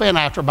himself in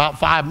after about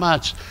 5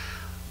 months.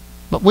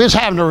 But we was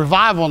having a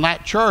revival in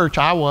that church,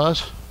 I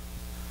was.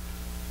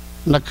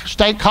 And the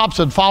state cops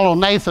would follow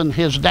Nathan,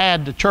 his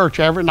dad, to church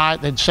every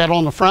night. They'd sit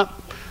on the front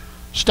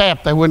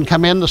step. They wouldn't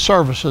come in the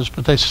services,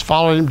 but they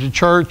followed him to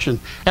church. And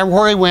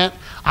everywhere he went,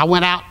 I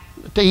went out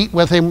to eat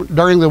with him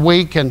during the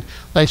week, and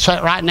they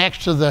sat right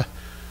next to the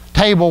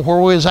table where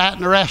we was at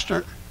in the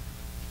restaurant,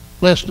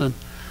 listening,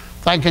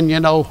 thinking, you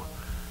know,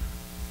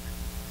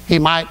 he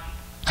might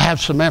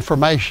have some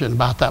information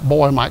about that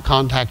boy, might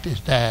contact his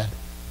dad.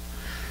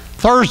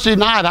 Thursday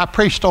night, I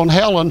preached on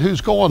Helen,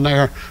 who's going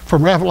there,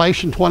 from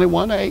Revelation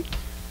 21:8.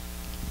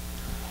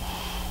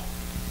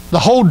 The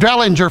whole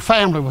Drellinger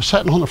family was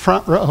sitting on the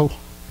front row.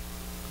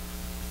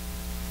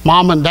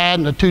 Mom and Dad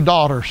and the two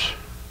daughters.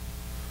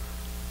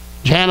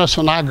 Janice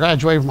and I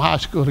graduated from high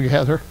school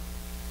together.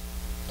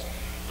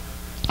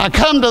 I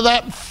come to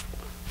that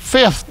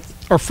fifth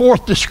or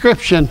fourth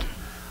description,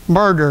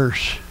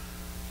 murders.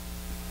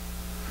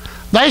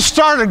 They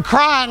started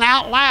crying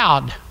out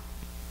loud.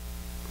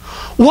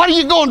 What are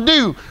you going to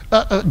do?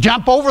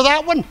 Jump over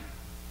that one?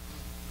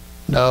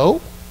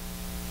 No.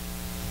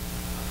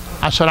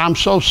 I said, I'm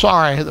so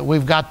sorry that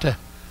we've got to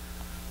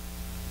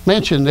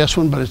mention this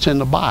one, but it's in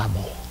the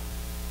Bible.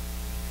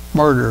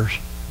 Murders.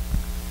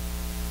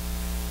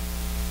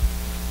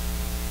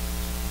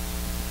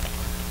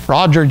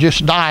 Roger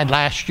just died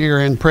last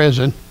year in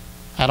prison,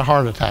 had a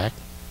heart attack.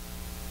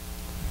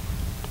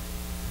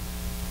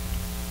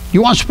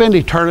 You want to spend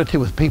eternity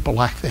with people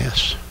like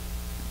this?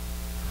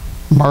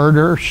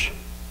 Murderers,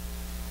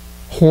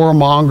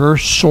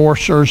 whoremongers,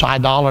 sorcerers,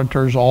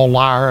 idolaters, all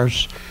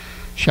liars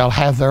shall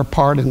have their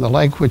part in the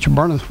lake which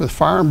burneth with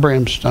fire and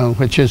brimstone,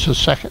 which is the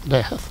second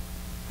death.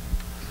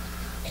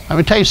 Let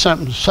me tell you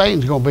something,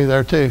 Satan's going to be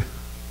there too.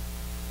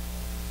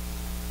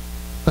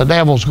 The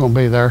devil's going to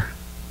be there.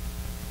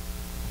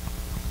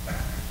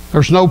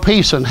 There's no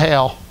peace in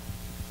hell.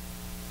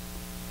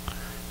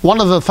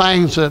 One of the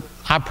things that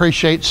I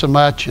appreciate so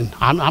much, and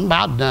I'm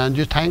about done,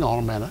 just hang on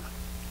a minute.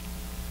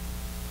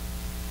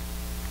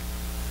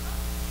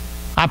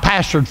 I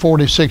pastored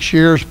 46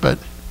 years, but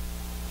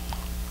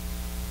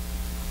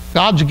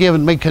God's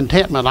given me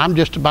contentment. I'm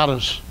just about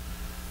as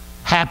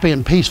happy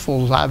and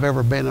peaceful as I've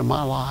ever been in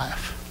my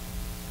life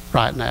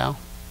right now,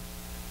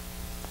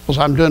 because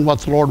I'm doing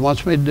what the Lord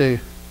wants me to do.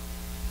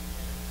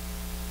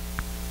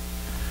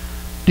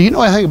 Do you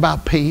know anything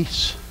about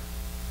peace?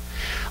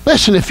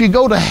 Listen, if you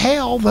go to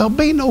hell, there'll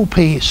be no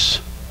peace.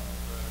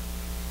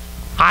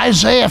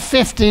 Isaiah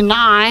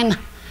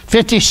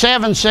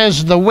 59:57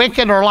 says, the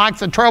wicked are like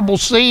the troubled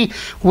sea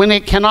when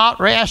it cannot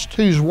rest,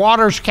 whose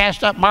waters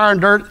cast up mire and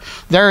dirt.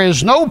 There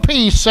is no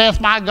peace, saith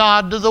my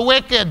God, to the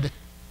wicked.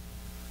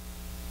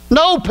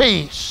 No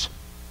peace.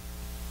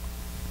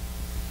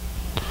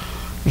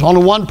 There's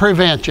only one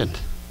prevention.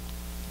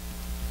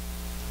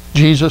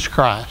 Jesus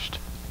Christ.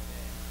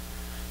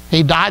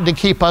 He died to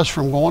keep us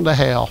from going to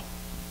hell.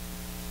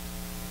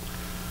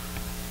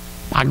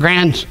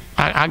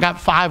 I got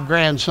 5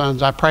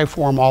 grandsons. I pray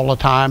for them all the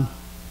time.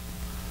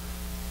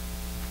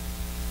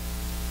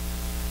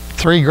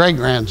 3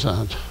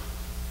 great-grandsons.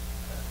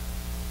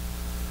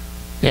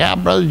 Yeah,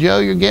 Brother Joe,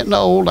 you're getting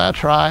old.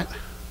 That's right.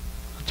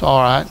 That's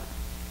all right.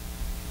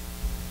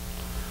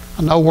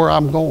 I know where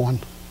I'm going.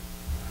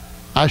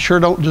 I sure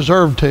don't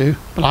deserve to,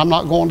 but I'm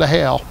not going to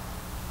hell.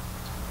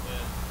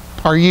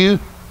 Are you?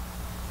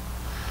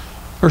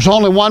 There's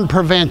only one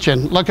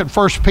prevention. Look at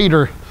 1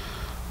 Peter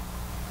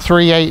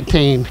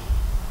 3:18.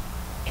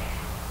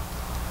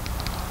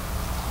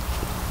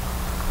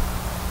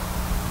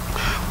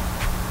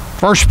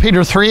 First Peter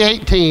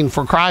 3:18,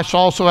 for Christ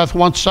also hath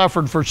once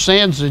suffered for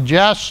sins, the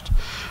just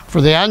for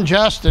the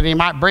unjust, that he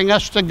might bring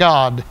us to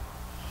God.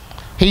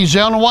 He's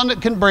the only one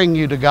that can bring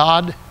you to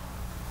God.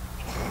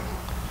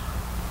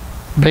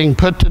 Being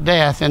put to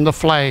death in the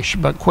flesh,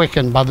 but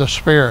quickened by the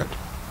Spirit.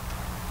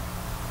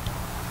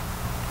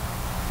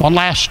 One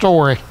last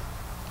story.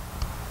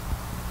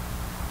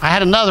 I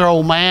had another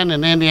old man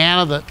in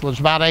Indiana that was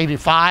about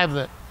 85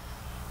 that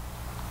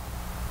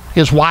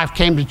his wife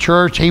came to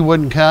church. He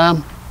wouldn't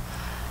come.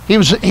 He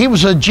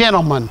was a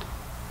gentleman.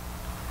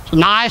 The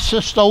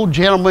nicest old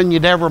gentleman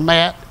you'd ever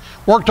met.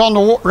 Worked on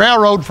the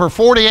railroad for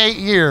 48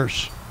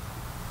 years.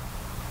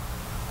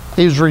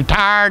 He was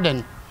retired,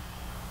 and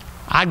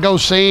I'd go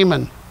see him,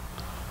 and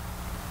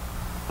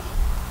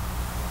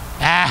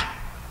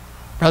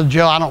Brother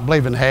Joe, I don't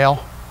believe in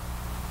hell.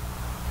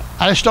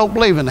 I just don't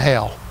believe in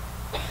hell.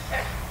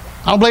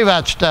 I don't believe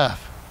that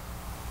stuff.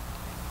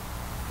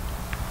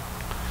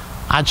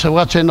 I'd say,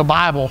 well, it's in the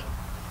Bible,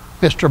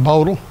 Mr.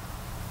 Bodle.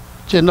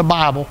 It's in the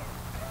Bible.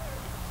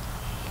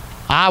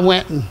 I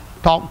went and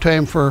talked to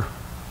him for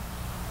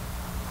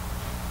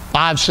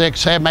 5, 6,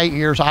 7, 8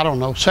 years, I don't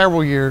know,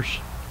 several years.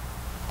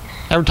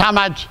 Every time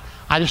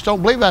I just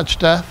don't believe that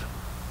stuff.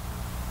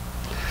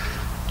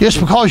 Just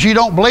because you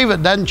don't believe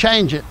it doesn't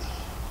change it.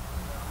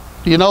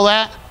 Do you know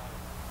that?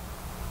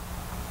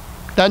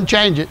 Doesn't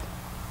change it.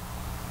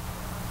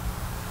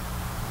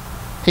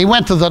 He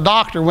went to the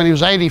doctor when he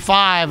was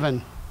 85,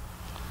 and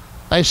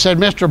they said,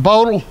 Mr.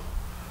 Bodle,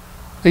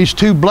 these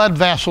 2 blood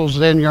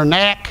vessels in your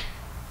neck,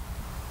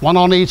 one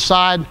on each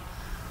side,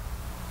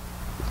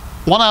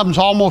 one of them's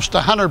almost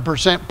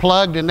 100%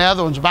 plugged, and the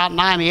other one's about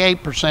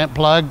 98%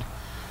 plugged.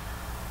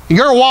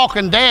 You're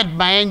walking dead,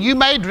 man. You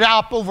may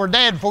drop over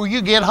dead before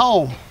you get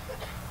home.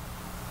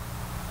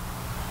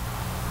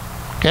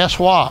 Guess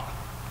what?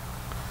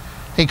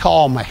 He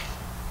called me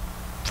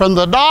from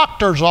the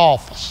doctor's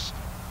office,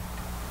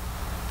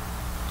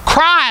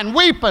 crying,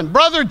 weeping,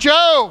 Brother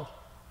Joe,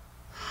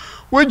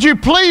 would you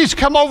please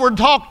come over and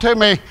talk to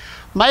me?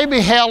 Maybe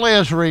hell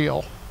is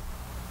real.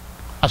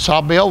 I said,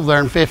 I'll be over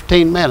there in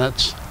 15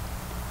 minutes.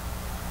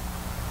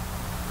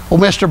 Well,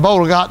 Mr.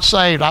 Bodle got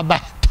saved. I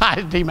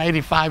baptized him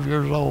 85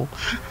 years old.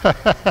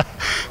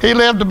 He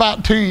lived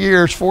about 2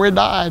 years before he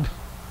died.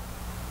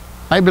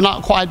 Maybe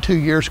not quite 2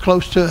 years,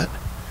 close to it.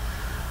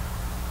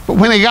 But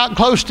when he got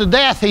close to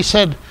death, he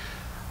said,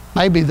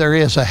 maybe there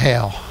is a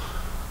hell.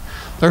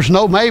 There's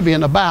no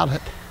maybe-ing about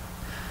it.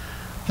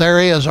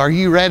 There is. Are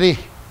you ready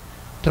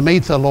to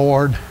meet the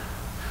Lord?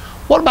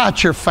 What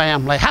about your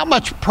family? How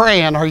much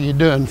praying are you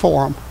doing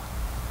for them?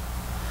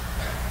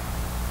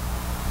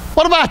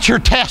 What about your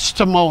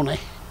testimony?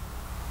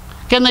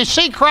 Can they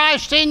see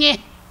Christ in you?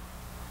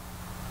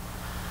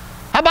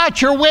 How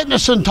about your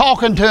witnessing,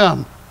 talking to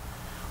them?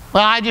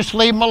 Well, I just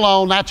leave them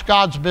alone. That's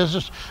God's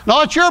business.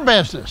 No, it's your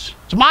business.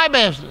 It's my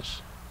business.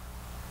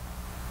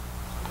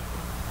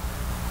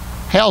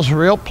 Hell's a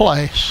real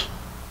place.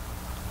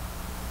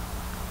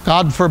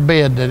 God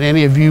forbid that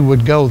any of you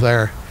would go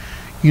there.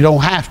 You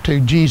don't have to.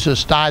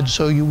 Jesus died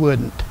so you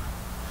wouldn't.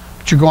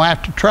 But you're going to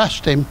have to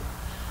trust Him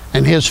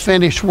and His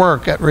finished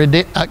work at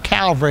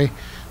Calvary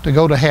to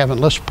go to heaven.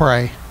 Let's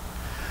pray.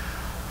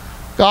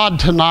 God,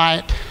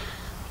 tonight,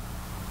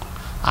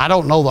 I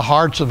don't know the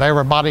hearts of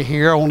everybody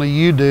here, only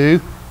you do.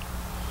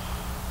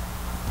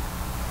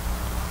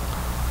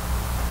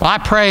 But I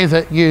pray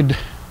that you'd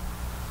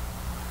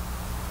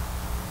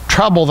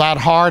trouble that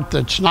heart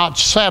that's not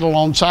settled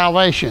on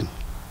salvation.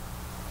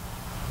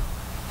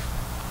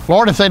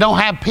 Lord, if they don't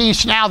have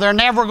peace now, they're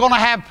never going to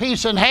have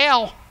peace in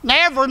hell.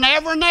 Never,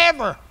 never,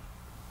 never.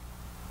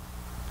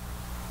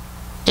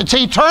 It's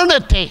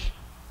eternity.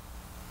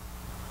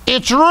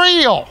 It's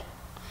real.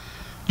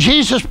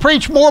 Jesus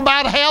preached more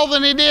about hell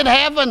than He did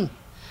heaven.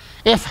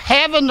 If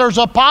heaven, there's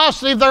a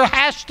positive, there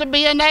has to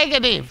be a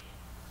negative.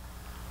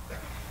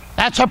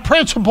 That's a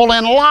principle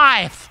in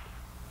life.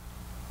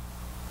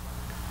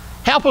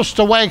 Help us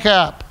to wake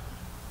up.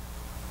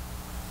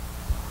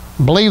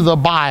 Believe the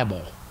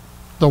Bible,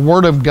 the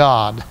Word of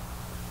God.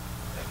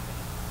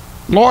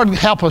 Lord,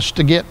 help us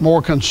to get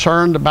more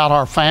concerned about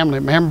our family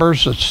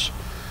members that's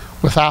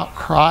without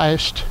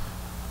Christ.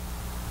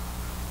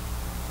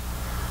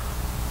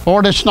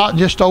 Lord, it's not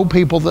just old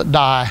people that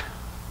die.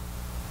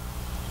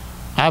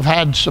 I've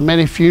had so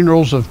many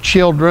funerals of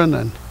children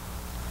and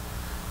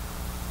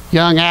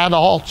young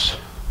adults.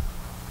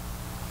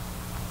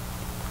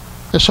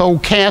 This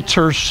old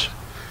cancer's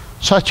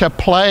such a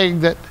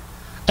plague that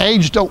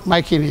age don't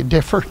make any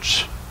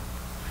difference.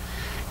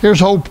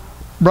 Here's old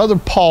Brother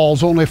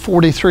Paul's only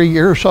 43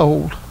 years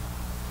old.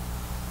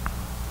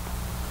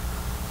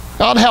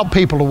 God, help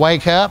people to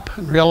wake up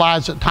and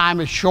realize that time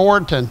is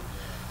short and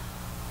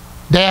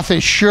death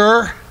is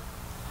sure.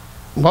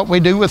 What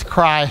we do with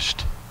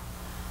Christ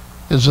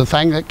is the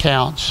thing that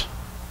counts.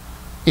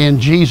 In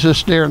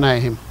Jesus' dear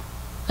name,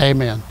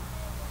 amen.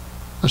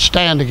 Let's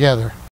stand together.